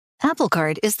Apple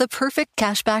Card is the perfect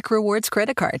cashback rewards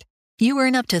credit card. You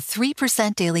earn up to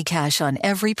 3% daily cash on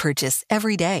every purchase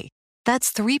every day.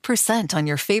 That's 3% on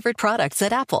your favorite products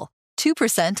at Apple,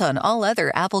 2% on all other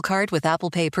Apple Card with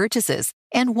Apple Pay purchases,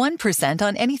 and 1%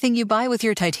 on anything you buy with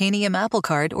your titanium Apple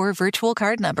Card or virtual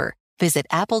card number. Visit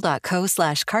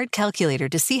apple.co/card calculator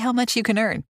to see how much you can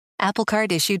earn. Apple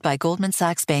Card issued by Goldman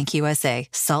Sachs Bank USA,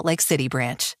 Salt Lake City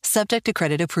branch. Subject to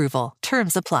credit approval.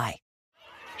 Terms apply.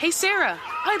 Hey Sarah,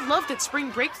 I loved that spring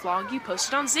break vlog you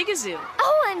posted on Zigazoo.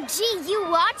 OMG, you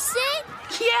watched it?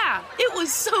 Yeah, it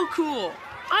was so cool.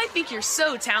 I think you're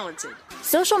so talented.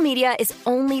 Social media is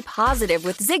only positive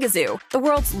with Zigazoo, the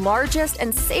world's largest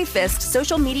and safest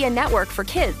social media network for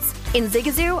kids. In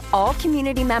Zigazoo, all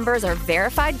community members are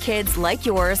verified kids like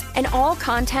yours, and all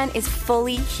content is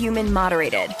fully human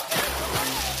moderated.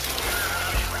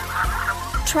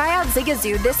 Try out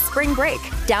Zigazoo this spring break.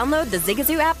 Download the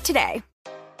Zigazoo app today.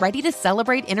 Ready to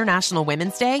celebrate International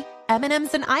Women's Day?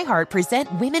 M&M's and iHeart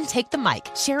present Women Take the Mic,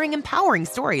 sharing empowering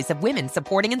stories of women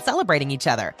supporting and celebrating each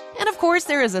other. And of course,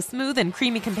 there is a smooth and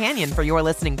creamy companion for your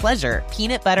listening pleasure,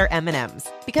 peanut butter M&M's.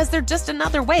 Because they're just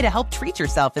another way to help treat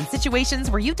yourself in situations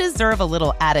where you deserve a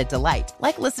little added delight,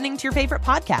 like listening to your favorite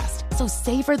podcast. So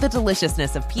savor the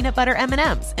deliciousness of peanut butter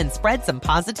M&M's and spread some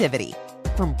positivity.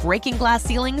 From breaking glass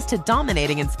ceilings to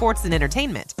dominating in sports and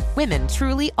entertainment, women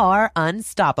truly are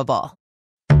unstoppable.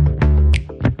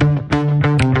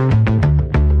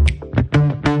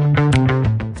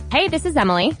 Hey, this is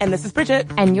Emily. And this is Bridget.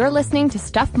 And you're listening to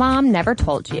Stuff Mom Never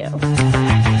Told You.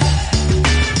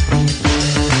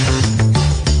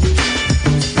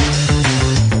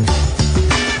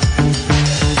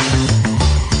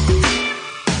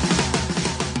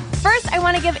 First, I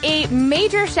want to give a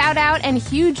major shout out and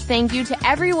huge thank you to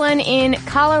everyone in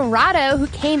Colorado who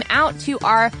came out to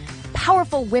our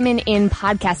Powerful Women in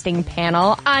Podcasting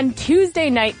panel on Tuesday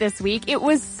night this week. It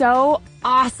was so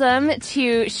awesome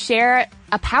to share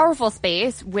a powerful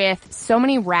space with so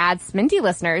many rad Sminty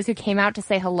listeners who came out to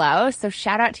say hello. So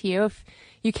shout out to you if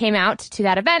you came out to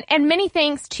that event. And many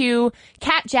thanks to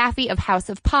Kat Jaffe of House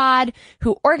of Pod,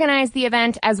 who organized the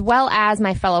event, as well as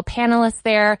my fellow panelists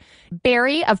there,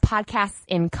 Barry of Podcasts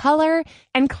in Color,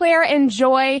 and Claire and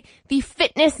Joy, the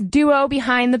fitness duo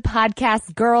behind the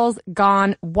podcast Girls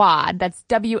Gone WOD. That's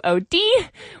W-O-D,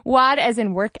 WOD as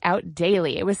in Workout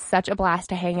Daily. It was such a blast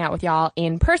to hang out with y'all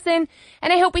in person,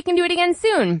 and I hope we can do it again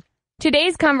soon.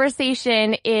 Today's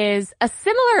conversation is a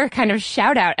similar kind of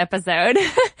shout-out episode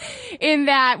in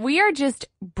that we are just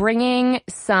bringing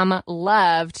some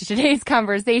love to today's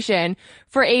conversation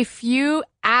for a few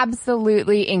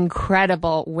absolutely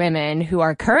incredible women who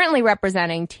are currently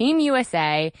representing Team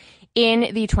USA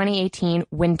in the 2018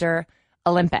 Winter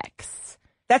Olympics.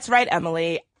 That's right,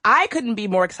 Emily. I couldn't be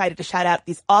more excited to shout out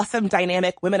these awesome,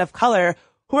 dynamic women of color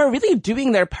who are really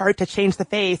doing their part to change the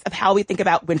face of how we think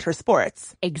about winter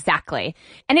sports. Exactly.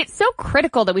 And it's so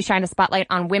critical that we shine a spotlight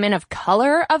on women of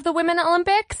color of the Women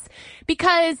Olympics,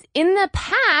 because in the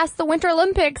past, the Winter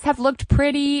Olympics have looked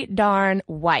pretty darn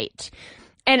white.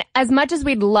 And as much as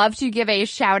we'd love to give a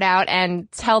shout out and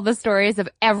tell the stories of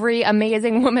every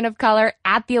amazing woman of color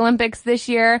at the Olympics this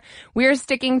year, we're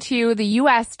sticking to the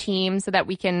U.S. team so that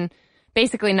we can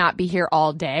basically not be here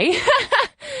all day.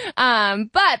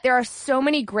 But there are so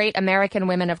many great American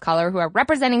women of color who are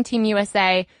representing Team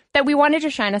USA that we wanted to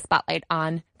shine a spotlight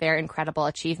on their incredible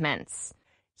achievements.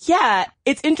 Yeah,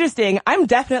 it's interesting. I'm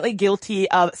definitely guilty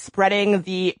of spreading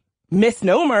the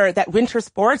misnomer that winter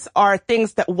sports are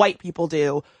things that white people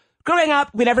do. Growing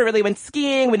up, we never really went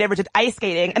skiing. We never did ice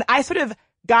skating. And I sort of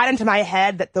got into my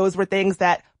head that those were things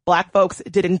that Black folks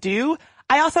didn't do.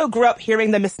 I also grew up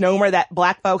hearing the misnomer that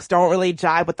Black folks don't really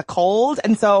jive with the cold.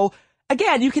 And so,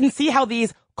 again, you can see how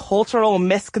these cultural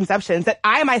misconceptions that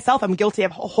I myself am guilty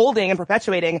of holding and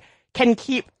perpetuating can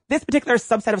keep this particular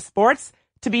subset of sports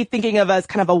to be thinking of as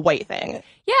kind of a white thing.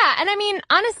 Yeah, and I mean,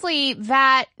 honestly,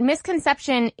 that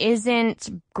misconception isn't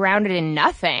grounded in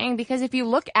nothing, because if you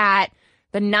look at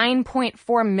the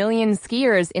 9.4 million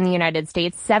skiers in the United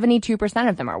States, 72%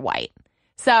 of them are white.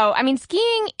 So, I mean,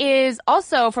 skiing is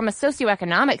also, from a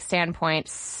socioeconomic standpoint,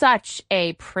 such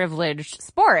a privileged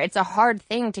sport. It's a hard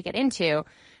thing to get into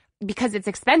because it's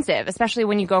expensive, especially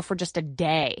when you go for just a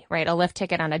day, right? A lift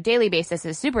ticket on a daily basis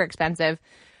is super expensive,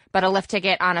 but a lift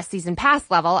ticket on a season pass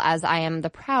level, as I am the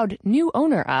proud new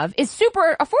owner of, is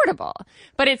super affordable.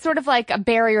 But it's sort of like a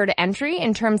barrier to entry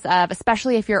in terms of,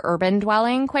 especially if you're urban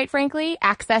dwelling, quite frankly,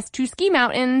 access to ski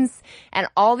mountains and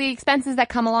all the expenses that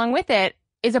come along with it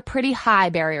is a pretty high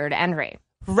barrier to entry.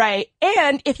 Right.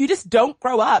 And if you just don't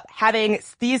grow up having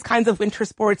these kinds of winter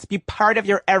sports be part of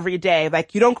your everyday,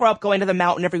 like you don't grow up going to the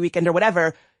mountain every weekend or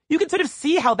whatever, you can sort of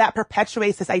see how that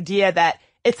perpetuates this idea that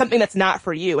it's something that's not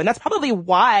for you. And that's probably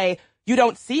why you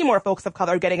don't see more folks of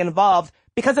color getting involved,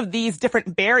 because of these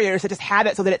different barriers that just have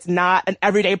it so that it's not an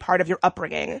everyday part of your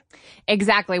upbringing.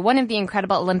 Exactly. One of the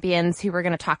incredible Olympians who we're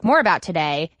going to talk more about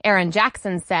today, Erin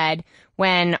Jackson, said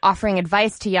when offering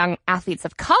advice to young athletes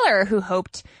of color who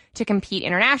hoped to compete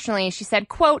internationally, she said,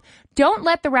 quote, "Don't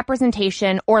let the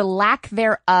representation or lack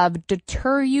thereof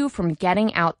deter you from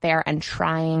getting out there and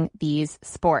trying these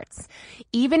sports.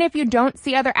 Even if you don't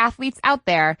see other athletes out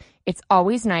there, it's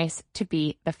always nice to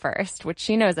be the first," which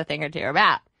she knows a thing or two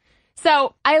about.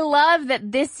 So I love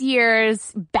that this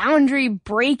year's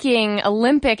boundary-breaking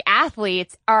Olympic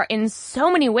athletes are in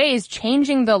so many ways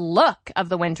changing the look of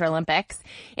the Winter Olympics.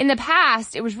 In the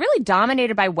past, it was really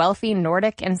dominated by wealthy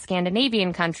Nordic and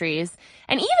Scandinavian countries.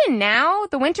 And even now,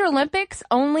 the Winter Olympics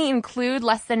only include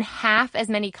less than half as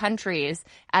many countries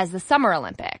as the Summer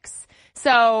Olympics.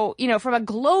 So, from a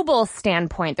global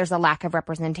standpoint, there's a lack of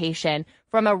representation.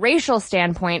 From a racial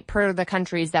standpoint, per the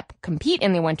countries that compete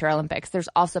in the Winter Olympics, there's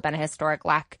also been a historic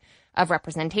lack of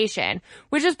representation,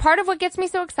 which is part of what gets me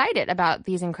so excited about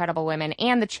these incredible women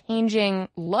and the changing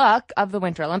look of the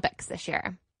Winter Olympics this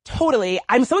year. Totally.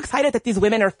 I'm so excited that these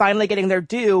women are finally getting their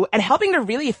due and helping to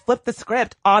really flip the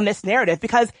script on this narrative.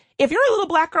 Because if you're a little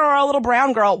black girl or a little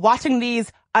brown girl watching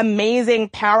these amazing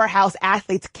powerhouse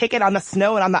athletes kick it on the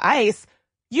snow and on the ice,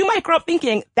 you might grow up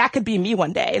thinking that could be me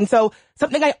one day. And so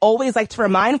something I always like to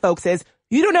remind folks is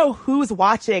you don't know who's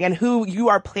watching and who you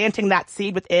are planting that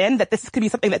seed within, that this could be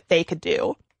something that they could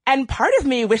do. And part of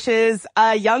me wishes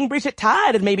a young Bridget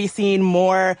Todd had maybe seen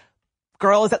more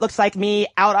girls that looked like me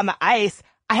out on the ice.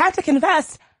 I have to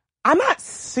confess, I'm not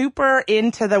super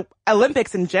into the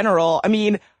Olympics in general. I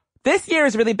mean, this year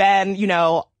has really been,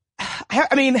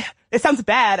 it sounds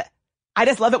bad. I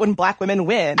just love it when black women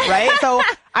win, right? So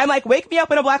I'm like, wake me up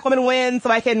when a black woman wins so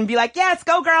I can be like, yes,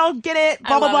 go girl, get it,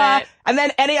 blah, blah, blah. And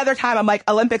then any other time I'm like,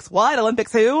 Olympics what?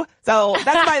 Olympics who? So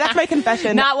that's my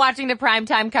confession. Not watching the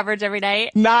primetime coverage every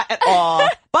night? Not at all.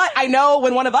 But I know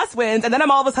when one of us wins and then I'm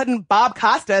all of a sudden Bob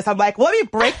Costas, I'm like, let me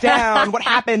break down what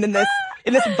happened in this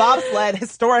bobsled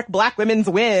historic black women's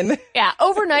win. Yeah,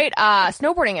 overnight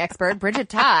snowboarding expert Bridget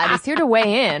Todd is here to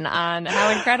weigh in on how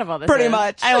incredible this is. Pretty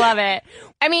much. I love it.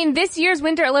 I mean, this year's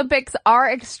Winter Olympics are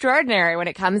extraordinary when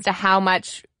it comes to how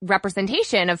much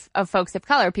representation of folks of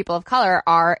color, people of color,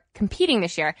 are competing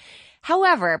this year.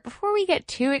 However, before we get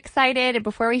too excited and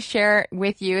before we share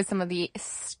with you some of the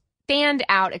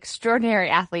standout, extraordinary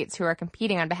athletes who are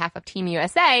competing on behalf of Team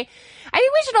USA, I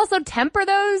think we should also temper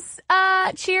those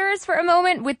cheers for a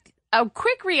moment with a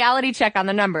quick reality check on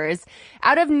the numbers.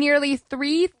 Out of nearly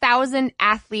 3,000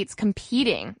 athletes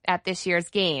competing at this year's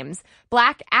games,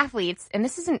 black athletes, and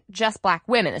this isn't just black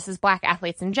women, this is black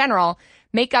athletes in general,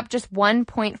 make up just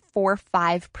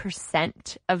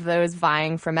 1.45% of those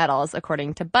vying for medals,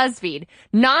 according to BuzzFeed.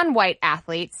 Non-white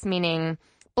athletes, meaning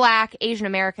Black, Asian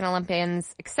American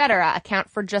Olympians, etc., account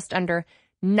for just under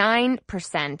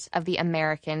 9% of the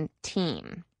American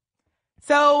team.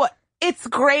 So it's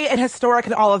great and historic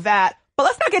and all of that, but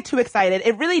let's not get too excited.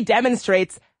 It really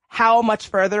demonstrates how much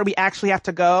further we actually have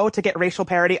to go to get racial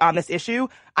parity on this issue.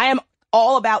 I am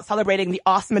all about celebrating the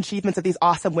awesome achievements of these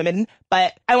awesome women,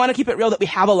 but I want to keep it real that we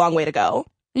have a long way to go.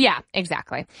 Yeah,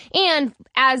 exactly. And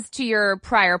as to your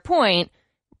prior point,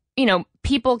 you know,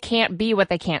 people can't be what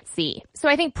they can't see. So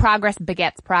I think progress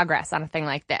begets progress on a thing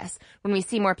like this. When we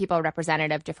see more people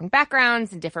represented of different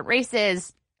backgrounds and different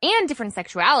races and different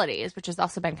sexualities, which has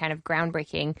also been kind of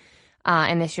groundbreaking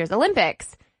in this year's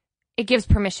Olympics, it gives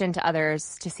permission to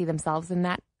others to see themselves in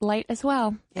that light as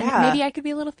well. Yeah. And maybe I could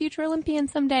be a little future Olympian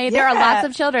someday. There are lots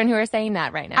of children who are saying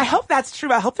that right now. I hope that's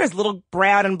true. I hope there's little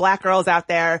brown and black girls out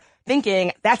there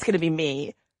thinking that's going to be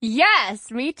me.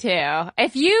 Yes, me too.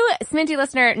 If you, Sminty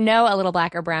listener, know a little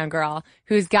black or brown girl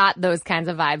who's got those kinds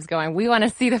of vibes going, we want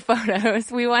to see the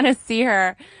photos. We want to see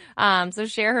her. So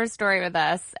share her story with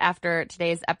us after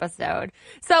today's episode.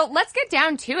 So let's get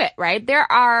down to it, right? There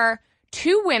are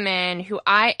two women who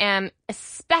I am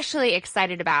especially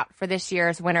excited about for this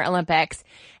year's Winter Olympics,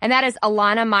 and that is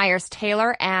Alana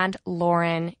Myers-Taylor and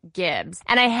Lauren Gibbs.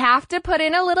 And I have to put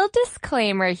in a little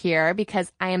disclaimer here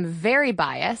because I am very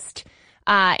biased.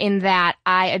 In that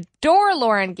I adore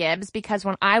Lauren Gibbs because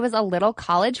when I was a little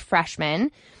college freshman,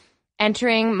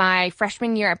 entering my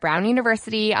freshman year at Brown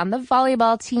University on the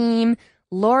volleyball team,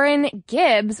 Lauren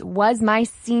Gibbs was my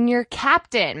senior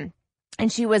captain.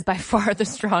 And she was by far the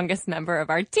strongest member of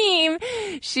our team.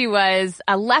 She was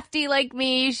a lefty like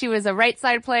me. She was a right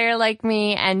side player like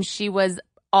me. And she was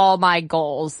all my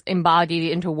goals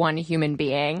embodied into one human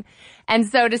being. And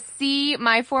so to see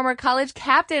my former college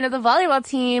captain of the volleyball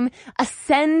team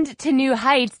ascend to new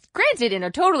heights, granted in a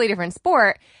totally different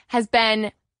sport, has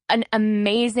been an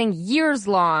amazing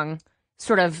years-long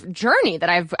sort of journey that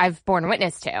I've borne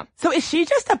witness to. So is she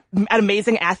just an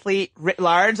amazing athlete writ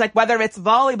large? Like whether it's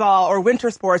volleyball or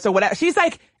winter sports or whatever, she's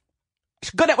like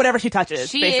good at whatever she touches,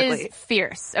 she basically. Is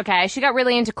fierce, okay? She got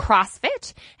really into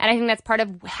CrossFit, and I think that's part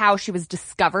of how she was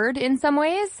discovered in some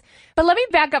ways. But let me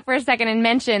back up for a second and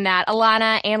mention that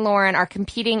Alana and Lauren are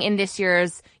competing in this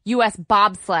year's U.S.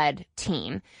 bobsled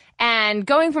team. And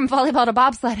going from volleyball to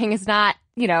bobsledding is not,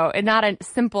 not a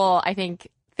simple, I think,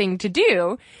 thing to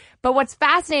do. But what's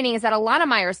fascinating is that Alana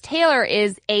Myers-Taylor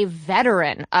is a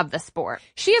veteran of the sport.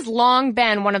 She has long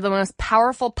been one of the most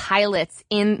powerful pilots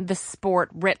in the sport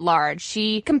writ large.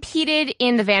 She competed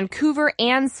in the Vancouver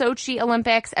and Sochi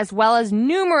Olympics, as well as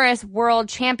numerous world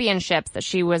championships that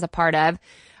she was a part of.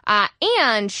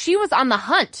 And she was on the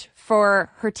hunt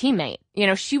for her teammate.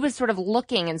 She was sort of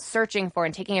looking and searching for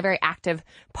and taking a very active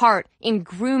part in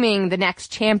grooming the next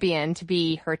champion to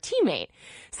be her teammate.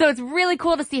 So it's really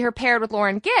cool to see her paired with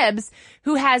Lauren Gibbs,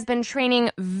 who has been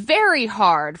training very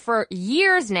hard for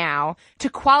years now to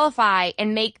qualify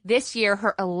and make this year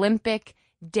her Olympic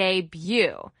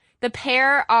debut. The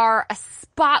pair are a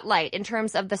spotlight in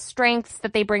terms of the strengths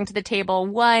that they bring to the table.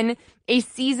 One, a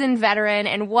seasoned veteran,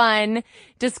 and one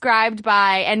described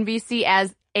by NBC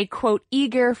as a, quote,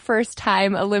 eager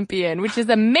first-time Olympian, which is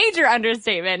a major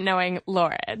understatement knowing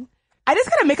Lauren. I just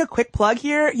gotta make a quick plug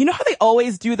here. You know how they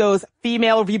always do those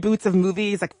female reboots of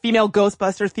movies, like female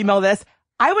Ghostbusters, female this?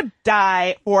 I would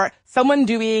die for someone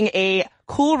doing a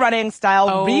Cool Running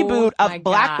style reboot of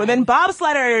Black women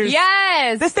bobsledders.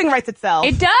 Yes! This thing writes itself.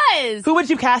 It does! Who would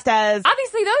you cast as?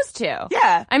 Obviously those two.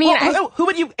 Yeah. I mean, who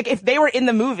would you, if they were in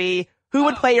the movie, who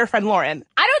would play your friend Lauren?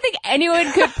 I don't think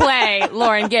anyone could play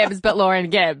Lauren Gibbs but Lauren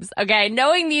Gibbs, okay?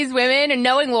 Knowing these women and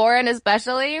knowing Lauren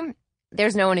especially,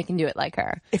 there's no one who can do it like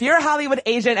her. If you're a Hollywood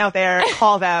agent out there,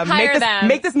 call them. Hire them.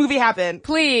 Make this movie happen.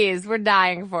 Please, we're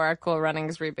dying for a Cool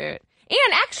Runnings reboot.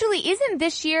 And actually, isn't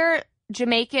this year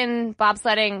Jamaican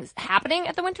bobsledding happening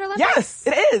at the Winter Olympics? Yes,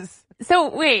 it is.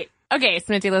 So wait. Okay,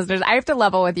 Smitty listeners, I have to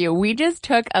level with you. We just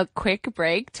took a quick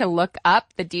break to look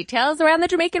up the details around the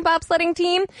Jamaican bobsledding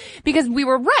team because we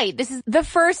were right. This is the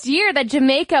first year that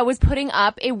Jamaica was putting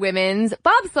up a women's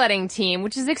bobsledding team,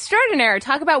 which is extraordinary.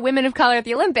 Talk about women of color at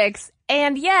the Olympics.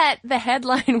 And yet, the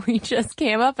headline we just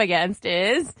came up against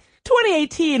is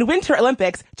 2018 Winter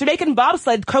Olympics, Jamaican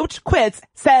bobsled coach quits,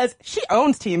 says she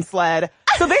owns Team Sled.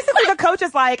 So basically the coach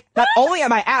is like, not only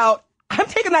am I out, I'm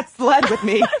taking that sled with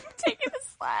me. I'm taking the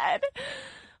sled.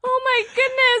 Oh my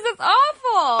goodness, it's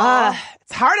awful.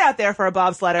 It's hard out there for a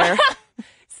bobsledder.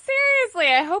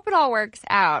 Seriously, I hope it all works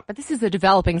out. But this is a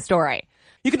developing story.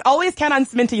 You can always count on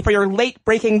Sminty for your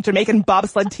late-breaking Jamaican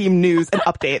bobsled team news and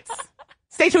updates.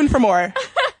 Stay tuned for more.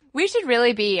 We should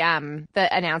really be the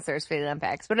announcers for the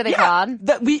Olympics. What are they called?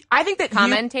 I think that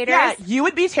commentators. You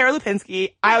would be Tara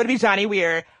Lipinski. I would be Johnny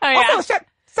Weir. Oh, yeah. Also,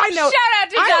 side note. Shout out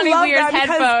to Johnny Weir's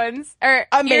headphones.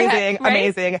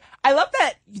 Amazing. I love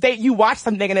that you watch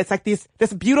something and it's like this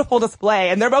beautiful display,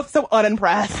 and they're both so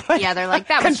unimpressed. Yeah, they're like,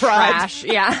 that was trash.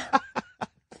 Yeah.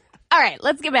 All right,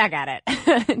 let's get back at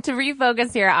it. To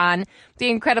refocus here on the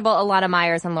incredible Alana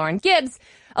Myers and Lauren Gibbs.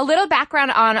 A little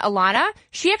background on Alana.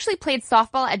 She actually played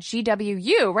softball at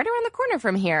GWU, right around the corner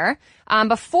from here,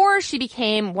 before she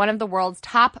became one of the world's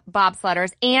top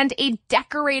bobsledders and a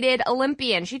decorated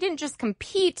Olympian. She didn't just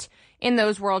compete in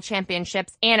those world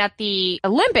championships and at the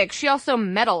Olympics, she also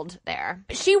medaled there.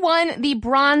 She won the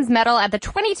bronze medal at the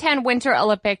 2010 Winter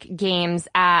Olympic Games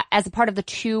as a part of the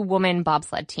two-woman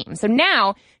bobsled team. So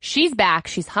now she's back.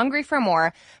 She's hungry for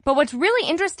more. But what's really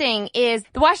interesting is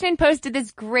the Washington Post did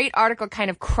this great article kind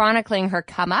of chronicling her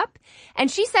come up. And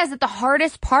she says that the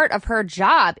hardest part of her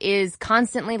job is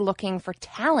constantly looking for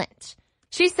talent.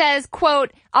 She says,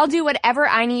 quote, I'll do whatever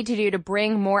I need to do to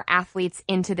bring more athletes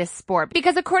into this sport.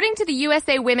 Because according to the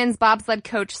USA women's bobsled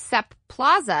coach, Sepp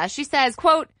Plaza, she says,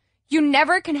 quote, you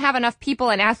never can have enough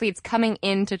people and athletes coming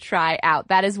in to try out.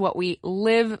 That is what we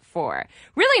live for.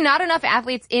 Really not enough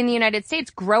athletes in the United States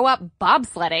grow up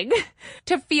bobsledding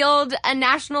to field a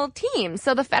national team.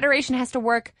 So the federation has to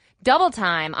work double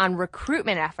time on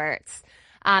recruitment efforts,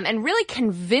 and really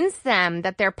convince them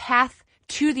that their path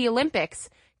to the Olympics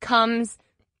comes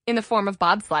in the form of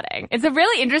bobsledding. It's a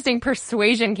really interesting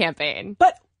persuasion campaign.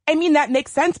 But, I mean, that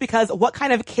makes sense because what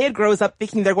kind of kid grows up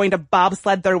thinking they're going to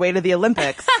bobsled their way to the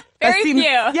Olympics? Very few.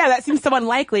 Yeah, that seems so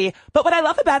unlikely. But what I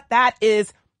love about that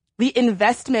is the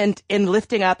investment in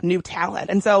lifting up new talent.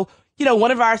 And so,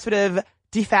 one of our sort of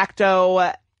de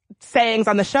facto sayings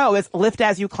on the show is lift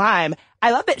as you climb.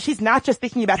 I love that she's not just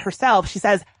thinking about herself. She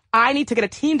says, I need to get a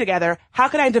team together. How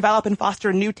can I develop and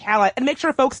foster new talent and make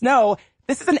sure folks know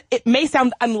it may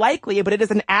sound unlikely, but it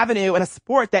is an avenue and a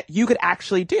sport that you could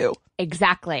actually do.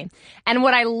 Exactly. And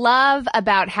what I love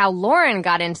about how Lauren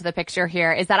got into the picture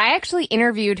here is that I actually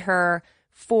interviewed her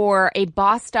for a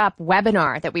Bossed Up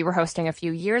webinar that we were hosting a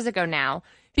few years ago now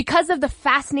because of the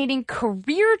fascinating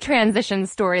career transition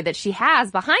story that she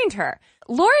has behind her.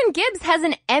 Lauren Gibbs has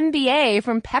an MBA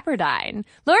from Pepperdine.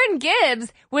 Lauren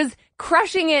Gibbs was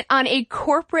crushing it on a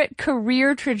corporate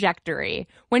career trajectory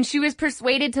when she was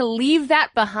persuaded to leave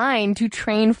that behind to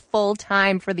train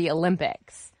full-time for the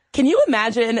Olympics. Can you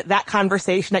imagine that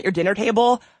conversation at your dinner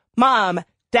table? Mom,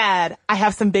 Dad, I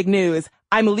have some big news.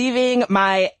 I'm leaving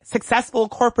my successful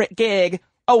corporate gig.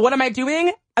 Oh, what am I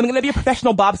doing? I'm going to be a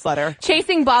professional bobsledder.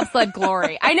 Chasing bobsled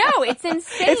glory. I know, it's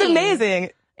insane. It's amazing.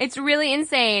 It's really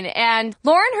insane. And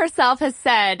Lauren herself has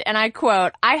said, and I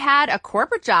quote, I had a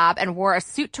corporate job and wore a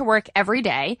suit to work every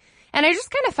day. And I just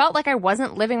kind of felt like I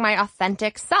wasn't living my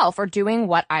authentic self or doing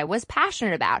what I was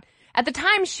passionate about. At the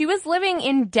time, she was living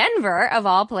in Denver, of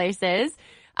all places,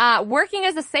 working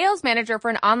as a sales manager for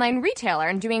an online retailer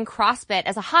and doing CrossFit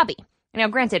as a hobby. Now,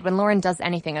 granted, when Lauren does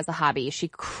anything as a hobby, she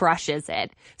crushes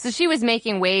it. So she was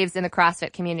making waves in the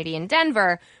CrossFit community in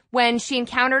Denver when she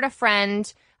encountered a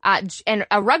friend and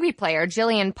a rugby player,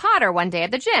 Jillian Potter, one day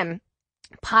at the gym.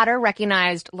 Potter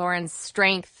recognized Lauren's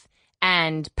strength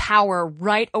and power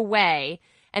right away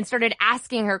and started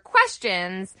asking her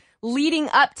questions leading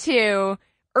up to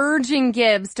urging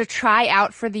Gibbs to try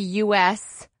out for the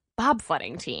U.S.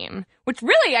 bobsledding team, which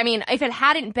really, I mean, if it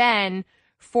hadn't been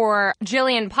for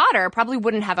Jillian Potter, probably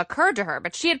wouldn't have occurred to her.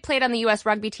 But she had played on the U.S.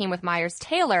 rugby team with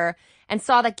Myers-Taylor and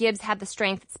saw that Gibbs had the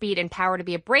strength, speed, and power to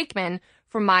be a brakeman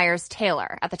for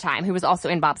Myers-Taylor at the time, who was also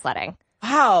in bobsledding.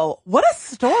 Wow, what a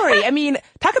story. I mean,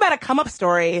 talk about a come-up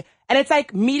story. And it's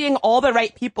like meeting all the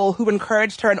right people who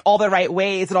encouraged her in all the right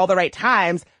ways at all the right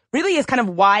times really is kind of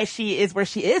why she is where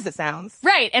she is, it sounds.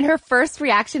 Right. And her first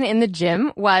reaction in the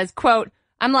gym was, quote,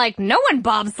 I'm like, no one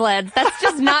bobsleds. That's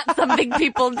just not something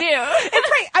people do. It's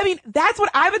right. I mean, that's what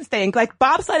I would think. Like,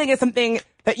 bobsledding is something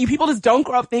that you people just don't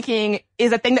grow up thinking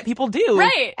is a thing that people do.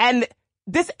 Right. And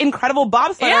this incredible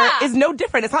bobsledder is no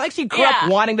different. It's not like she grew up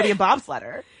wanting to be a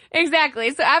bobsledder.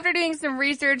 Exactly. So after doing some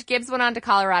research, Gibbs went on to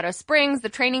Colorado Springs, the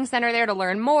training center there, to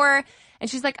learn more. And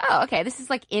she's like, oh, okay, this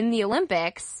is like in the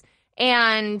Olympics.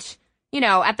 And, you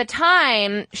know, at the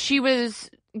time, she was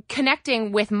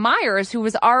connecting with Myers, who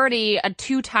was already a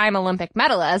 2-time Olympic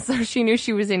medalist, so she knew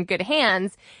she was in good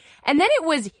hands. And then it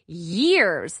was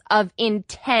years of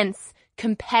intense,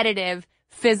 competitive,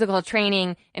 physical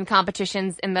training and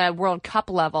competitions in the World Cup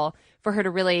level for her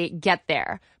to really get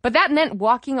there. But that meant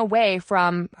walking away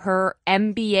from her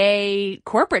MBA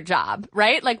corporate job,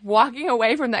 right? Like walking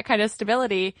away from that kind of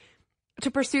stability to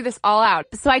pursue this all out.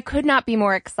 So I could not be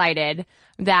more excited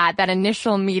that that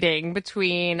initial meeting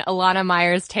between Alana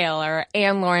Myers-Taylor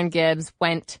and Lauren Gibbs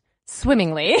went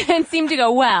swimmingly and seemed to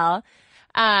go well.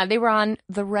 They were on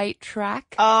the right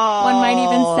track, one might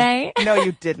even say. No,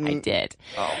 you didn't. I did.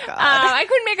 Oh, God. I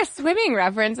couldn't make a swimming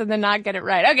reference and then not get it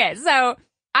right. Okay, so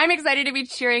I'm excited to be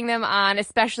cheering them on,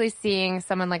 especially seeing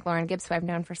someone like Lauren Gibbs, who I've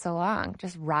known for so long,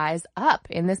 just rise up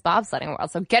in this bobsledding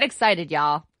world. So get excited,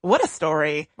 y'all. What a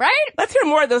story. Right? Let's hear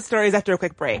more of those stories after a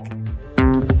quick break.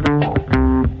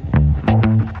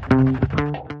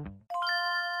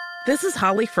 This is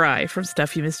Holly Fry from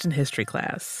Stuff You Missed in History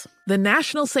class. The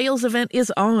national sales event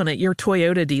is on at your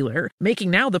Toyota dealer,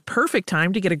 making now the perfect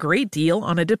time to get a great deal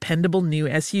on a dependable new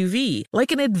SUV,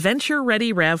 like an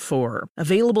adventure-ready RAV4.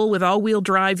 Available with all-wheel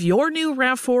drive, your new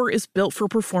RAV4 is built for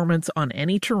performance on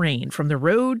any terrain, from the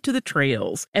road to the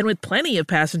trails. And with plenty of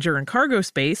passenger and cargo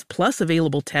space, plus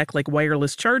available tech like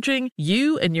wireless charging,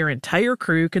 you and your entire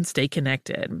crew can stay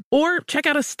connected. Or check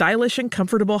out a stylish and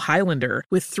comfortable Highlander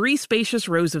with 3 spacious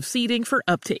rows of seating for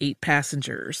up to 8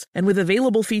 passengers. And with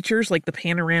available features like the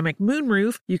panoramic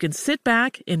moonroof, you can sit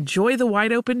back, enjoy the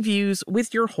wide-open views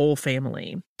with your whole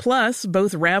family. Plus,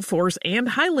 both RAV4s and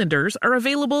Highlanders are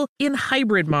available in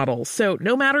hybrid models, so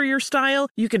no matter your style,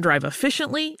 you can drive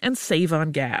efficiently and save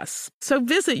on gas. So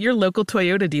visit your local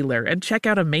Toyota dealer and check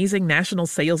out amazing national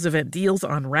sales event deals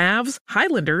on RAVs,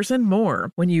 Highlanders, and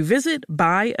more when you visit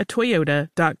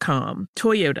buyatoyota.com.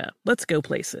 Toyota, let's go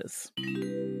places.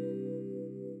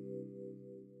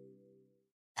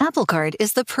 Apple Card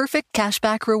is the perfect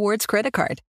cashback rewards credit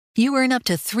card. You earn up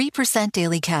to 3%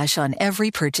 daily cash on every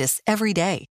purchase every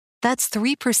day. That's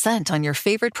 3% on your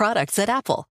favorite products at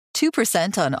Apple,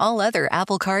 2% on all other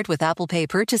Apple Card with Apple Pay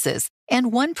purchases,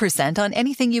 and 1% on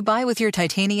anything you buy with your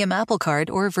titanium Apple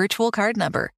Card or virtual card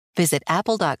number. Visit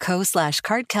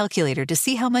apple.co/card calculator to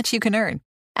see how much you can earn.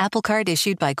 Apple Card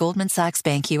issued by Goldman Sachs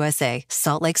Bank USA,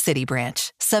 Salt Lake City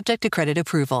branch. Subject to credit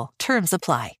approval. Terms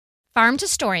apply. Farm to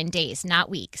store in days, not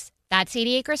weeks. That's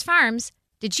 80 Acres Farms.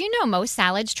 Did you know most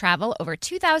salads travel over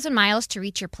 2,000 miles to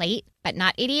reach your plate? But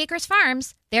not 80 Acres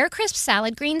Farms. Their crisp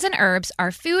salad greens and herbs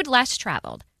are food less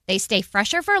traveled. They stay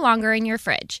fresher for longer in your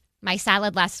fridge. My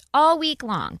salad lasts all week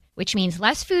long, which means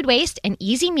less food waste and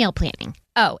easy meal planning.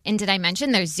 Oh, and did I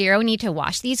mention there's zero need to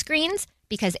wash these greens?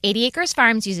 Because 80 Acres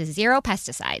Farms uses zero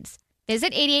pesticides.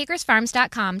 Visit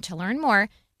 80acresfarms.com to learn more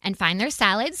and find their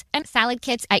salads and salad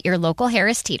kits at your local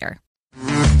Harris Teeter.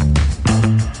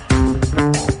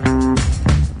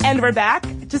 And we're back,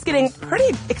 just getting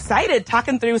pretty excited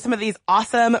talking through some of these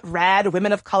awesome, rad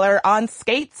women of color on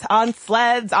skates, on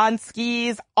sleds, on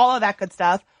skis, all of that good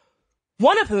stuff.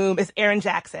 One of whom is Erin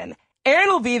Jackson. Erin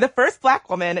will be the first Black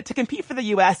woman to compete for the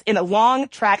U.S. in long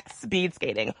track speed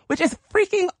skating, which is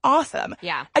freaking awesome.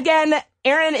 Yeah. Again,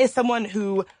 Erin is someone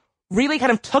who really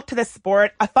kind of took to this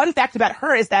sport. A fun fact about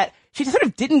her is that she sort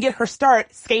of didn't get her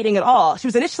start skating at all. She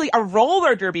was initially a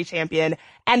roller derby champion,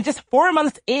 and just 4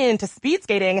 months into speed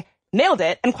skating, nailed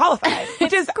it and qualified,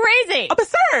 which is crazy.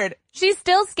 Absurd. She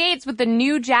still skates with the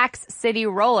New Jacks City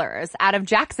Rollers out of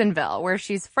Jacksonville, where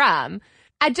she's from.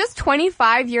 At just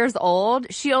 25 years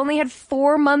old, she only had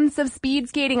 4 months of speed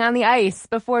skating on the ice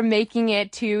before making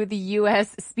it to the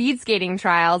U.S. speed skating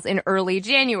trials in early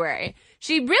January.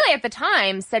 She really, at the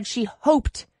time, said she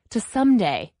hoped to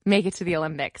someday make it to the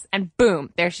Olympics. And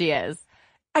boom, there she is.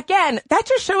 Again, that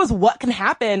just shows what can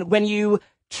happen when you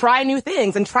try new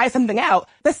things and try something out.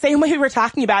 The same way we were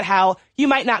talking about how you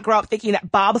might not grow up thinking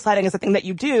that bobsledding is a thing that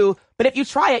you do, but if you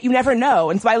try it, you never know.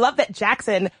 And so I love that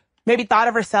Jackson maybe thought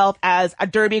of herself as a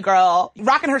derby girl,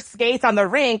 rocking her skates on the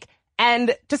rink,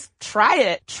 and just tried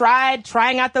it. Tried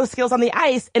trying out those skills on the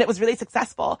ice, and it was really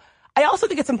successful. I also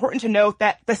think it's important to note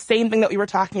that the same thing that we were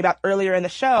talking about earlier in the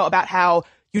show about how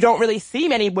you don't really see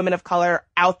many women of color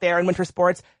out there in winter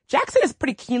sports, Jackson is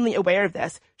pretty keenly aware of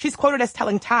this. She's quoted as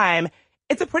telling Time,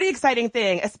 "It's a pretty exciting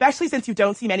thing, especially since you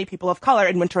don't see many people of color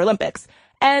in Winter Olympics."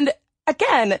 And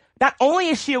again, not only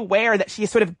is she aware that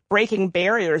she's sort of breaking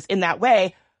barriers in that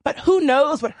way, but who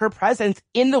knows what her presence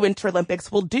in the Winter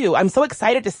Olympics will do. I'm so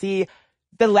excited to see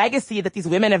the legacy that these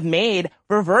women have made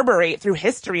reverberate through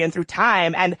history and through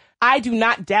time. And I do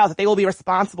not doubt that they will be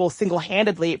responsible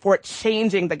single-handedly for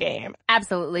changing the game.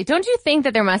 Absolutely. Don't you think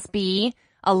that there must be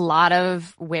a lot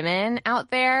of women out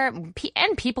there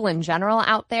and people in general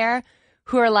out there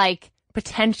who are like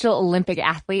potential Olympic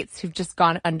athletes who've just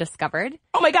gone undiscovered?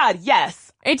 Oh my God, yes.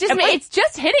 It's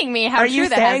just hitting me how true that has to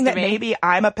be. Are you saying that maybe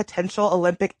I'm a potential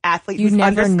Olympic athlete who's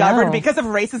undiscovered because of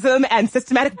racism and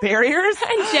systematic barriers?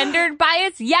 And gendered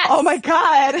bias? Yes. Oh my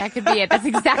God. That could be it. That's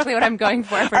exactly what I'm going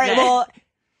for All right, well,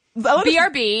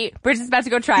 BRB, we're just about to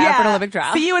go try out for an Olympic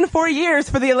trial. See you in 4 years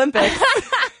for the Olympics.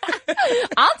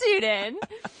 I'll tune in.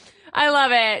 I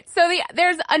love it. So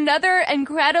there's another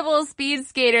incredible speed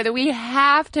skater that we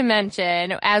have to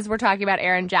mention as we're talking about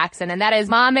Erin Jackson, and that is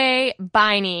Mame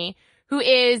Biney, who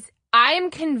is, I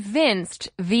am convinced,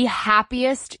 the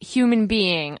happiest human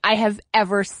being I have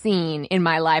ever seen in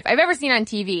my life. I've ever seen on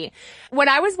TV. When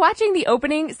I was watching the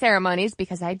opening ceremonies,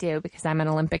 because I'm an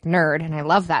Olympic nerd and I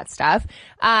love that stuff,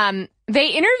 they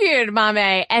interviewed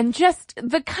Mame, and just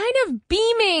the kind of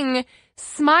beaming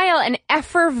smile and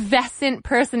effervescent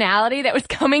personality that was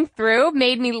coming through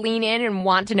made me lean in and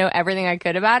want to know everything I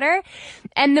could about her.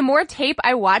 And the more tape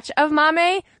I watch of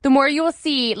Mame, the more you will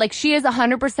see, like, she is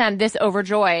 100% this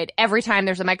overjoyed every time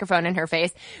there's a microphone in her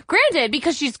face. Granted,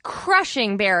 because she's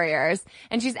crushing barriers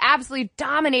and she's absolutely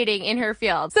dominating in her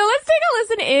field. So let's take a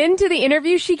listen in to the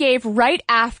interview she gave right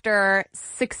after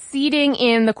succeeding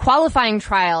in the qualifying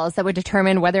trials that would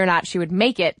determine whether or not she would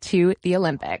make it to the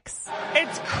Olympics.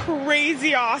 It's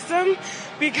crazy awesome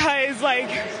because, like,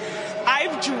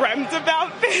 I've dreamt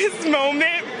about this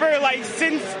moment for, like,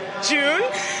 since June,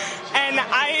 and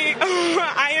I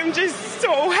am just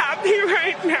so happy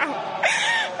right now.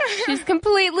 She's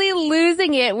completely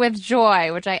losing it with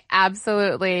joy, which I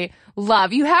absolutely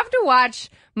love. You have to watch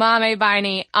Mame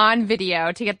Biney on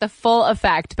video to get the full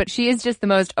effect, but she is just the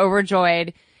most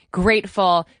overjoyed,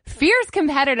 grateful, fierce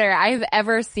competitor I've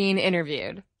ever seen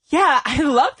interviewed. Yeah, I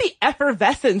love the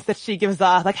effervescence that she gives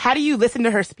off. Like, how do you listen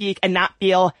to her speak and not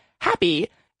feel happy?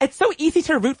 It's so easy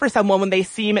to root for someone when they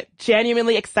seem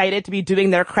genuinely excited to be doing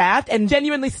their craft and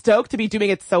genuinely stoked to be doing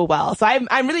it so well. So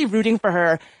I'm really rooting for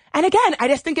her. And again, I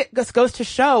just think it just goes to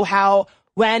show how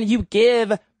when you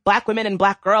give Black women and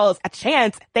Black girls a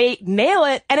chance, they nail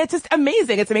it. And it's just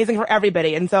amazing. It's amazing for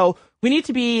everybody. And so we need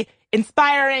to be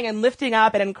inspiring and lifting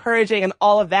up and encouraging and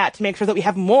all of that to make sure that we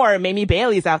have more Mamie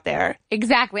Baileys out there.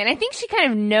 Exactly. And I think she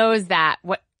kind of knows that,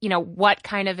 what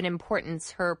kind of an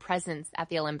importance her presence at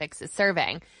the Olympics is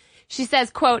serving. She says,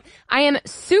 quote, "I am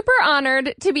super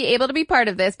honored to be able to be part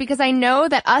of this because I know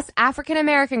that us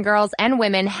African-American girls and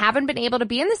women haven't been able to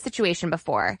be in this situation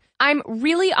before. I'm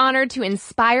really honored to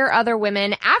inspire other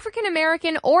women,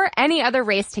 African-American or any other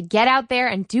race, to get out there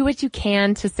and do what you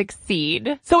can to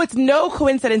succeed." So it's no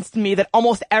coincidence to me that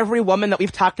almost every woman that we've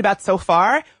talked about so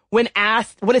far, when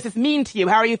asked, what does this mean to you?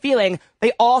 How are you feeling?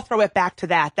 They all throw it back to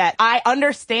that I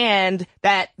understand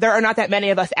that there are not that many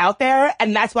of us out there.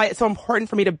 And that's why it's so important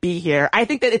for me to be here. I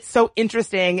think that it's so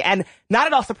interesting and not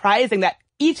at all surprising that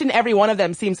each and every one of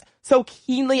them seems so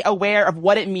keenly aware of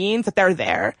what it means that they're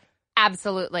there.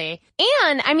 Absolutely.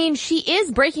 And, I mean, she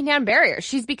is breaking down barriers.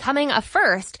 She's becoming a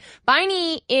first.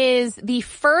 Bynee is the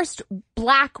first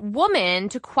Black woman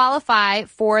to qualify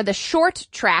for the short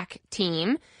track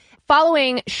team,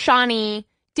 following Shawnee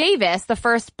Davis, the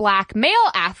first Black male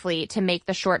athlete to make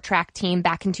the short track team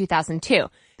back in 2002.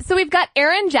 So we've got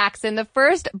Erin Jackson, the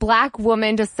first Black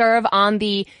woman to serve on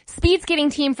the speed skating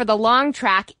team for the long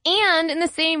track. And in the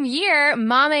same year,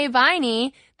 Mame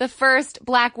Bynee, the first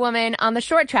Black woman on the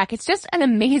short track. It's just an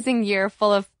amazing year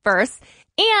full of firsts.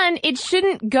 And it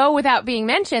shouldn't go without being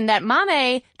mentioned that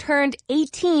Mame turned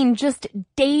 18 just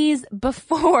days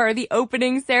before the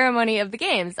opening ceremony of the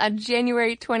games on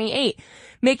January 28,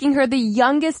 making her the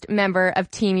youngest member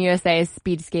of Team USA's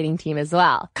speed skating team as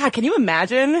well. God, can you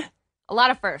imagine? A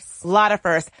lot of firsts. A lot of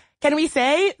firsts. Can we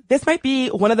say this might be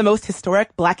one of the most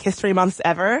historic Black History Months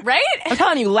ever? Right? I'm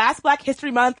telling you, last Black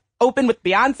History Month opened with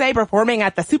Beyonce performing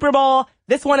at the Super Bowl.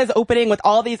 This one is opening with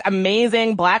all these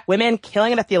amazing Black women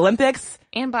killing it at the Olympics.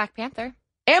 And Black Panther.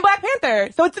 And Black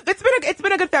Panther. So it's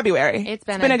been a good February. It's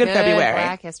been a good February.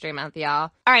 Black History Month,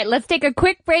 y'all. All right, let's take a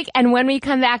quick break, and when we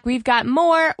come back, we've got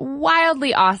more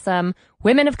wildly awesome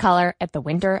women of color at the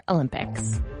Winter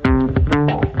Olympics.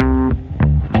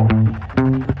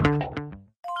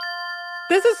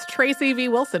 This is Tracy V.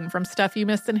 Wilson from Stuff You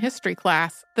Missed in History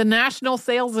Class. The national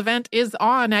sales event is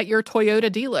on at your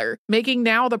Toyota dealer, making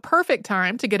now the perfect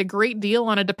time to get a great deal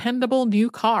on a dependable new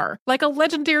car. Like a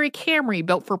legendary Camry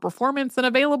built for performance and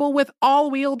available with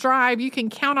all-wheel drive, you can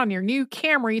count on your new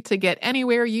Camry to get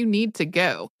anywhere you need to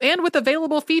go. And with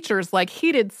available features like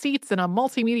heated seats and a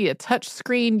multimedia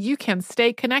touchscreen, you can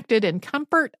stay connected in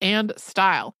comfort and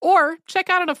style. Or check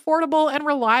out an affordable and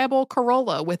reliable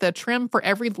Corolla with a trim for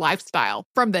every lifestyle.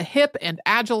 From the hip and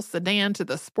agile sedan to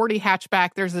the sporty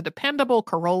hatchback, there's a dependable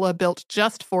Corolla built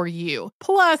just for you.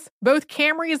 Plus, both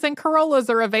Camrys and Corollas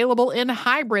are available in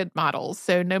hybrid models,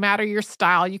 so no matter your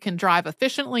style, you can drive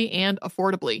efficiently and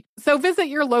affordably. So visit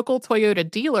your local Toyota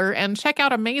dealer and check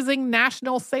out amazing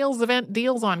national sales event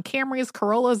deals on Camrys,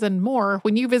 Corollas, and more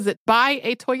when you visit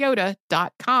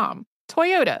buyatoyota.com.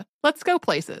 Toyota, let's go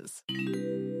places.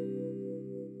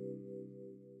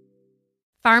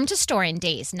 Farm to store in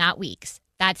days, not weeks.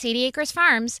 That's 80 Acres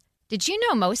Farms. Did you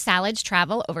know most salads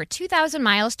travel over 2,000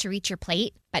 miles to reach your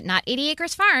plate? But not 80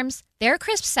 Acres Farms. Their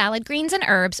crisp salad greens and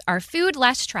herbs are food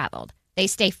less traveled. They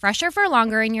stay fresher for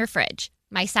longer in your fridge.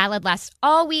 My salad lasts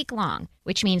all week long,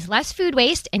 which means less food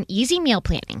waste and easy meal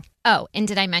planning. Oh, and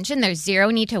did I mention there's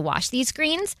zero need to wash these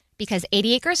greens? Because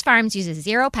 80 Acres Farms uses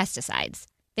zero pesticides.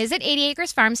 Visit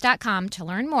 80acresfarms.com to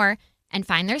learn more and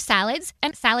find their salads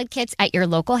and salad kits at your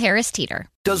local Harris Teeter.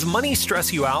 Does money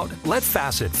stress you out? Let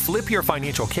Facet flip your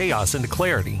financial chaos into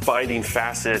clarity. Finding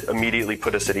Facet immediately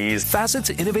put us at ease. Facet's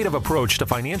innovative approach to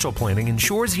financial planning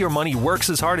ensures your money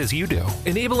works as hard as you do,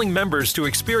 enabling members to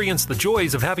experience the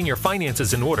joys of having your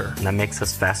finances in order. And that makes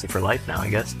us Facet for life now, I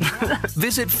guess.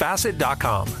 Visit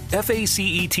Facet.com,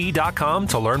 FACET.com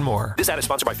to learn more. This ad is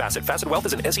sponsored by Facet. Facet Wealth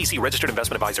is an SEC registered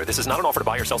investment advisor. This is not an offer to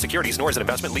buy or sell securities, nor is it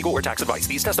investment, legal, or tax advice.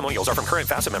 These testimonials are from current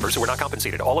Facet members who are not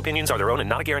compensated. All opinions are their own and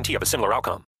not a guarantee of a similar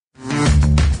outcome.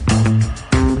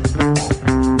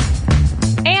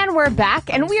 And we're back,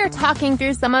 and we are talking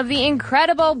through some of the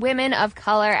incredible women of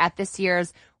color at this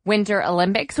year's Winter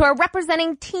Olympics who are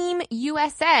representing Team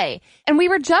USA. And we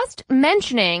were just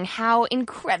mentioning how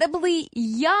incredibly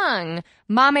young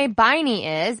Mame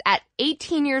Bynee is at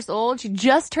 18 years old. She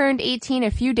just turned 18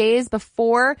 a few days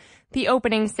before the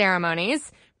opening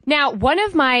ceremonies. Now, one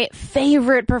of my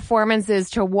favorite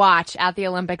performances to watch at the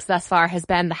Olympics thus far has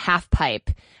been the half pipe.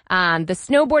 The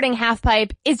snowboarding half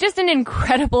pipe is just an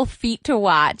incredible feat to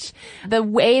watch. The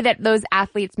way that those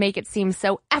athletes make it seem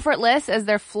so effortless as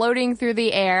they're floating through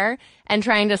the air and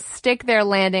trying to stick their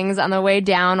landings on the way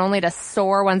down only to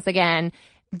soar once again.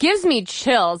 gives me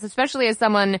chills, especially as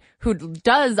someone who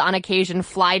does on occasion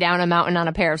fly down a mountain on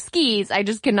a pair of skis. I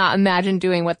just cannot imagine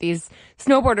doing what these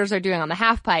snowboarders are doing on the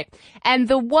half pipe. And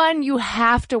the one you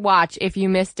have to watch if you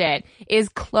missed it is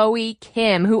Chloe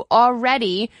Kim, who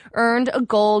already earned a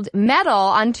gold medal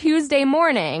on Tuesday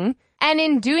morning. And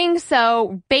in doing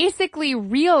so, basically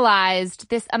realized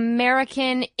this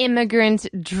American immigrant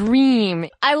dream.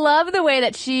 I love the way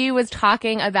that she was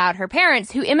talking about her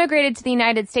parents who immigrated to the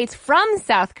United States from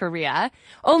South Korea,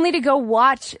 only to go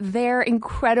watch their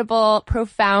incredible,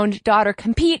 profound daughter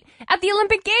compete at the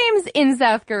Olympic Games in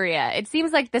South Korea. It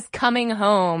seems like this coming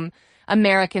home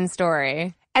American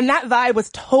story. And that vibe was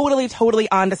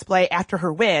totally on display after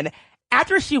her win.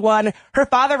 After she won, her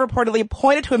father reportedly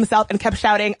pointed to himself and kept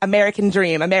shouting, American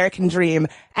dream, American dream.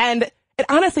 And it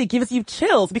honestly gives you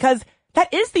chills because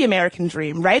that is the American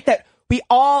dream, right? That we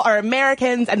all are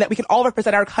Americans and that we can all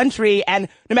represent our country. And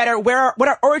no matter what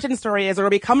our origin story is or where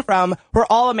we come from, we're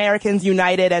all Americans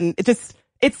united. And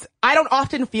I don't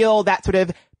often feel that sort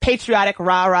of patriotic,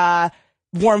 rah-rah,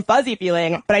 warm, fuzzy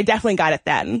feeling, but I definitely got it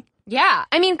then. Yeah.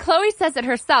 I mean, Chloe says it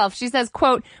herself. She says,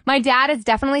 quote, my dad has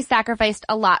definitely sacrificed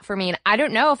a lot for me, and I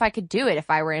don't know if I could do it if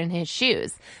I were in his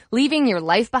shoes. Leaving your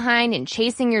life behind and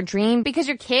chasing your dream because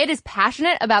your kid is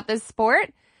passionate about this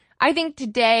sport. I think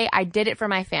today I did it for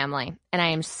my family, and I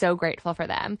am so grateful for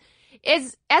them.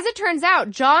 As it turns out,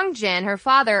 Jong Jin, her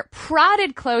father,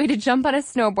 prodded Chloe to jump on a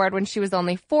snowboard when she was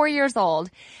only 4 years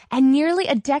old, and nearly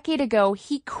a decade ago,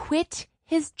 he quit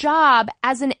his job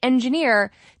as an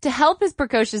engineer to help his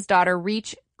precocious daughter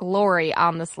reach glory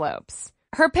on the slopes.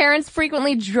 Her parents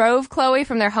frequently drove Chloe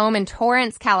from their home in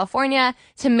Torrance, California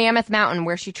to Mammoth Mountain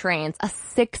where she trains, a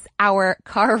 6-hour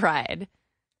car ride.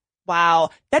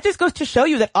 Wow. That just goes to show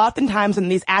you that oftentimes when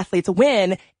these athletes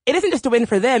win, it isn't just a win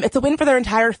for them, it's a win for their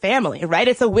entire family, right?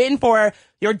 It's a win for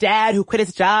your dad who quit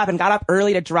his job and got up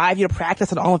early to drive you to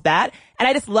practice and all of that. And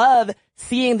I just love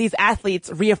seeing these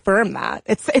athletes reaffirm that.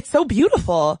 It's so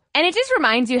beautiful. And it just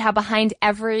reminds you how behind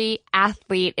every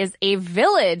athlete is a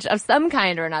village of some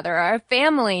kind or another, or a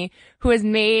family who has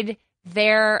made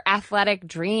their athletic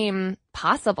dream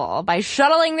possible by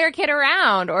shuttling their kid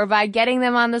around or by getting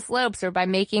them on the slopes or by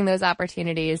making those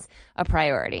opportunities a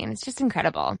priority. And it's just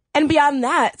incredible. And beyond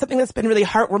that, something that's been really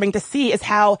heartwarming to see is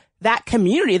how that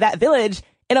community, that village,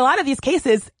 in a lot of these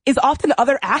cases, is often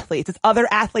other athletes. It's other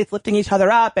athletes lifting each other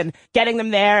up and getting them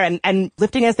there and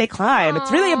lifting as they climb. Aww.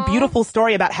 It's really a beautiful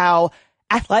story about how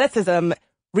athleticism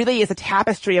really is a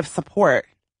tapestry of support.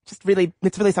 It's really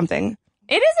something.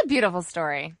 It is a beautiful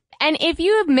story. And if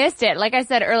you have missed it, like I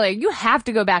said earlier, you have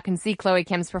to go back and see Chloe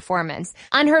Kim's performance.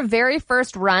 On her very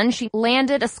first run, she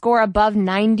landed a score above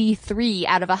 93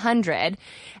 out of 100.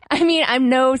 I mean, I'm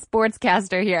no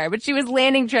sportscaster here, but she was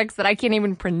landing tricks that I can't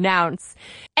even pronounce.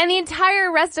 And the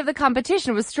entire rest of the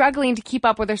competition was struggling to keep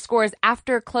up with her scores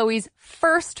after Chloe's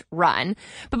first run.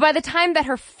 But by the time that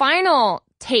her final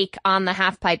take on the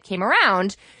halfpipe came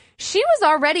around, she was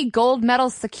already gold medal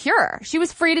secure. She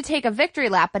was free to take a victory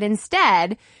lap, but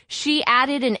instead, she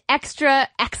added an extra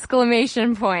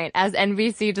exclamation point, as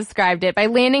NBC described it, by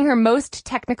landing her most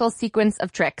technical sequence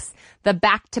of tricks, the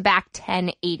back-to-back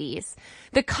 1080s.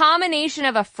 The combination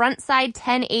of a frontside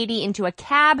 1080 into a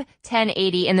cab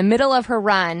 1080 in the middle of her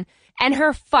run, and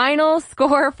her final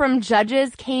score from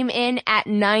judges came in at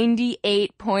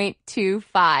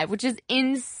 98.25, which is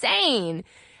insane,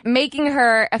 making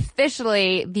her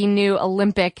officially the new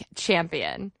Olympic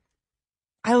champion.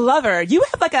 I love her. You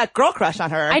have like a girl crush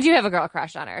on her. I do have a girl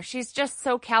crush on her. She's just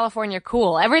so California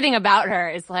cool. Everything about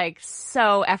her is like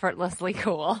so effortlessly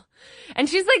cool. And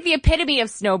she's like the epitome of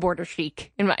snowboarder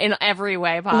chic in every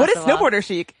way possible. What is snowboarder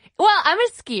chic? Well, I'm a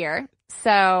skier,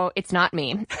 so it's not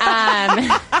me.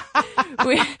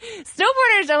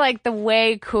 Snowboarders are like the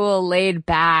way cool, laid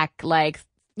back, like,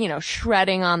 you know,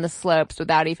 shredding on the slopes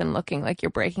without even looking like you're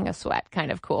breaking a sweat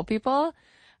kind of cool people.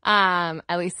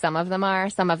 At least some of them are.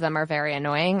 Some of them are very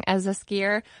annoying as a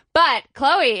skier. But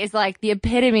Chloe is like the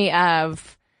epitome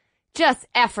of just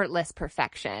effortless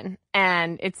perfection.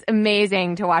 And it's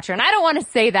amazing to watch her. And I don't want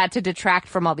to say that to detract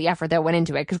from all the effort that went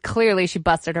into it, because clearly she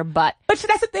busted her butt. But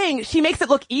that's the thing. She makes it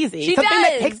look easy. She Something does.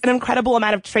 that takes an incredible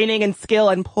amount of training and skill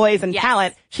and poise and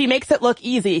talent. She makes it look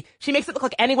easy. She makes it look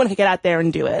like anyone could get out there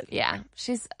and do it. Yeah,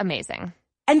 she's amazing.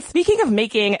 And speaking of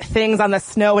making things on the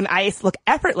snow and ice look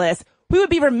effortless, we would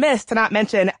be remiss to not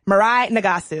mention Mirai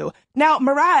Nagasu. Now,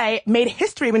 Mirai made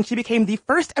history when she became the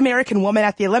first American woman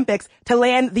at the Olympics to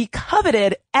land the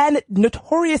coveted and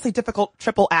notoriously difficult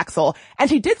triple axel. And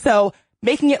she did so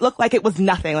making it look like it was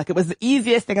nothing, like it was the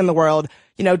easiest thing in the world.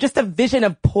 You know, just a vision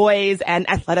of poise and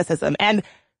athleticism. And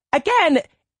again,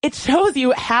 it shows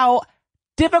you how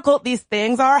difficult these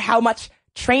things are, how much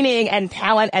training and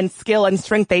talent and skill and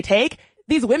strength they take,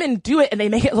 these women do it and they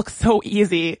make it look so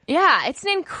easy. Yeah, it's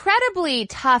an incredibly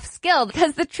tough skill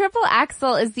because the triple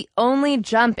axel is the only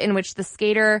jump in which the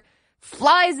skater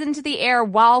flies into the air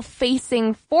while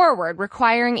facing forward,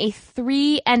 requiring a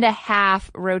 3.5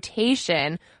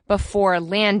 rotation before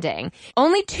landing.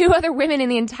 Only 2 other women in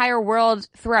the entire world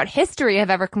throughout history have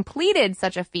ever completed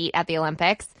such a feat at the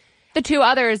Olympics. The 2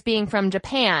 others being from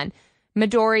Japan,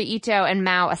 Midori Ito and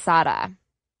Mao Asada.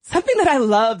 Something that I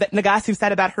love that Nagasu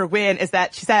said about her win is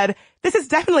that she said, this is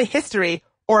definitely history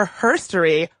or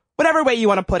herstory, whatever way you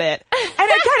want to put it. And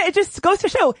again, it just goes to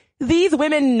show these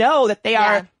women know that they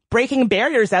are breaking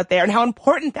barriers out there and how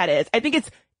important that is. I think it's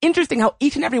interesting how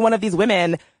each and every one of these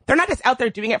women, they're not just out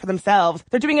there doing it for themselves,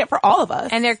 they're doing it for all of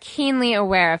us. And they're keenly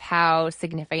aware of how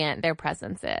significant their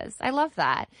presence is. I love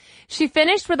that. She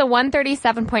finished with a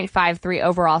 137.53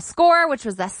 overall score, which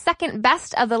was the second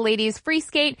best of the ladies free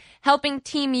skate, helping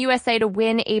Team USA to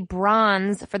win a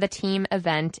bronze for the team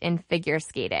event in figure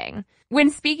skating.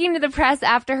 When speaking to the press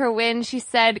after her win, she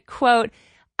said, quote,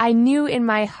 "I knew in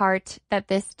my heart that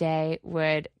this day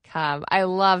would come." I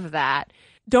love that.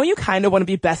 Don't you kind of want to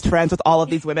be best friends with all of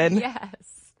these women?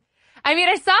 Yes. I mean,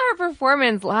 I saw her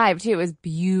performance live, too. It was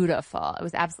beautiful. It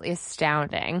was absolutely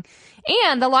astounding.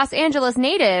 And the Los Angeles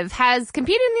native has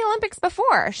competed in the Olympics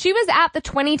before. She was at the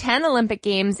 2010 Olympic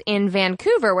Games in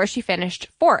Vancouver, where she finished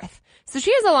 4th. So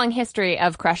she has a long history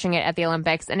of crushing it at the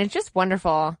Olympics, and it's just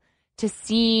wonderful to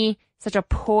see such a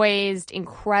poised,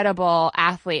 incredible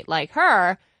athlete like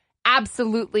her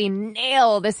absolutely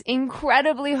nail this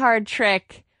incredibly hard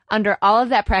trick under all of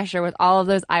that pressure with all of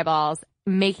those eyeballs,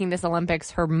 making this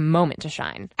Olympics her moment to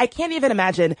shine. I can't even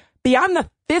imagine, beyond the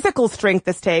physical strength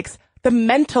this takes, the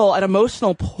mental and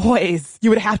emotional poise you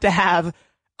would have to have.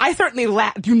 I certainly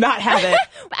do not have it.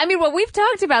 I mean, well, we've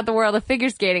talked about the world of figure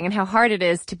skating and how hard it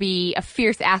is to be a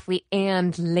fierce athlete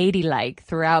and ladylike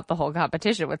throughout the whole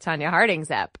competition with Tanya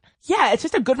Harding's ep. Yeah, it's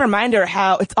just a good reminder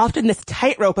how it's often this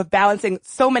tightrope of balancing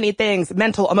so many things,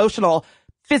 mental, emotional,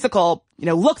 physical,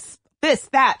 looks, this,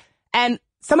 that. And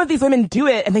some of these women do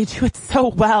it and they do it so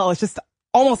well. It's just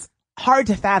almost hard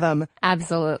to fathom.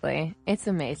 Absolutely. It's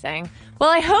amazing. Well,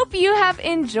 I hope you have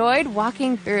enjoyed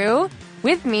walking through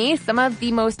with me some of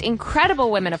the most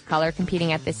incredible women of color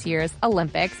competing at this year's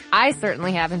Olympics. I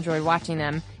certainly have enjoyed watching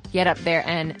them get up there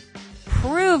and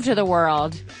prove to the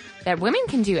world that women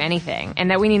can do anything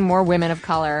and that we need more women of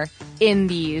color in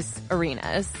these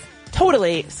arenas.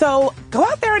 Totally. So go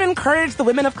out there and encourage the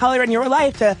women of color in your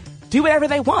life to do whatever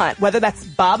they want, whether that's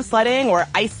bobsledding or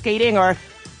ice skating or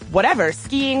whatever,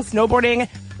 skiing, snowboarding.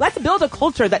 Let's build a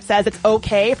culture that says it's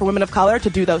okay for women of color to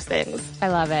do those things. I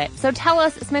love it. So tell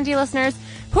us, Sminty listeners,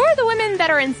 who are the women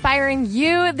that are inspiring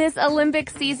you this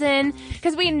Olympic season?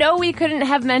 Because we know we couldn't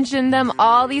have mentioned them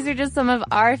all. These are just some of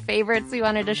our favorites we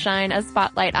wanted to shine a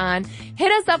spotlight on.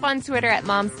 Hit us up on Twitter at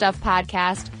Mom Stuff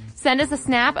Podcast. Send us a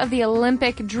snap of the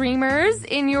Olympic dreamers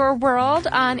in your world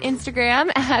on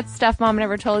Instagram at Stuff Mom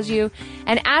Never Told You.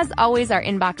 And as always, our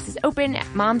inbox is open at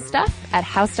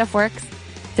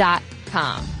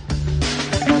momstuff@howstuffworks.com.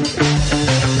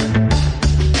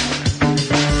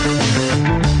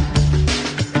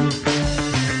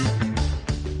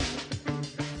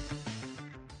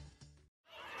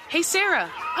 Hey Sarah,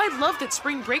 I love that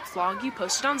spring break vlog you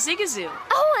posted on Zigazoo.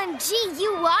 OMG,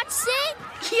 you watched it?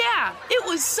 Yeah, it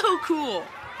was so cool.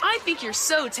 I think you're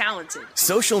so talented.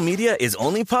 Social media is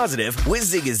only positive with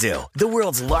Zigazoo, the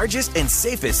world's largest and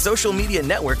safest social media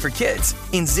network for kids.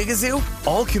 In Zigazoo,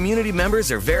 all community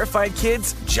members are verified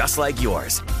kids just like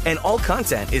yours, and all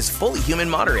content is fully human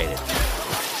moderated.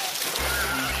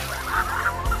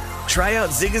 Try out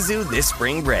Zigazoo this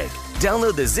spring break.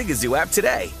 Download the Zigazoo app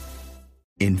today.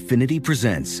 Infinity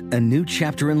presents a new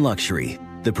chapter in luxury,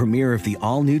 the premiere of the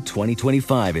all-new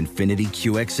 2025 Infinity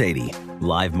QX80,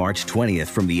 live March 20th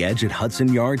from the Edge at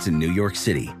Hudson Yards in New York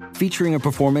City, featuring a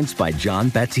performance by John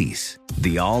Batiste.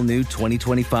 The all-new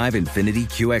 2025 Infinity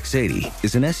QX80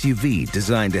 is an SUV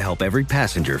designed to help every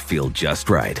passenger feel just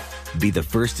right. Be the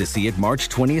first to see it March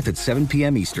 20th at 7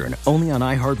 p.m. Eastern, only on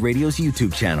iHeartRadio's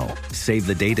YouTube channel. Save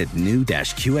the date at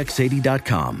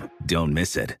new-QX80.com. Don't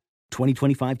miss it.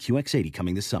 2025 QX80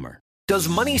 coming this summer. Does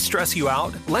money stress you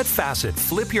out? Let Facet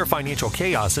flip your financial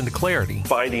chaos into clarity.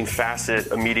 Finding Facet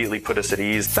immediately put us at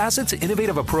ease. Facet's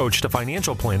innovative approach to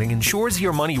financial planning ensures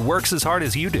your money works as hard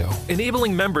as you do,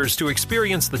 enabling members to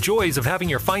experience the joys of having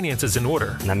your finances in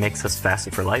order. And that makes us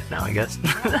Facet for life now, I guess.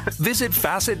 Visit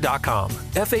Facet.com,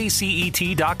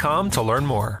 FACET.com to learn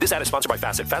more. This ad is sponsored by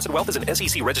Facet. Facet Wealth is an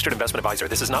SEC registered investment advisor.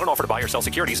 This is not an offer to buy or sell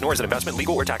securities, nor is it investment,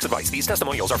 legal, or tax advice. These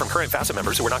testimonials are from current Facet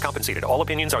members who are not compensated. All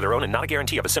opinions are their own and not a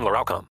guarantee of a similar outcome.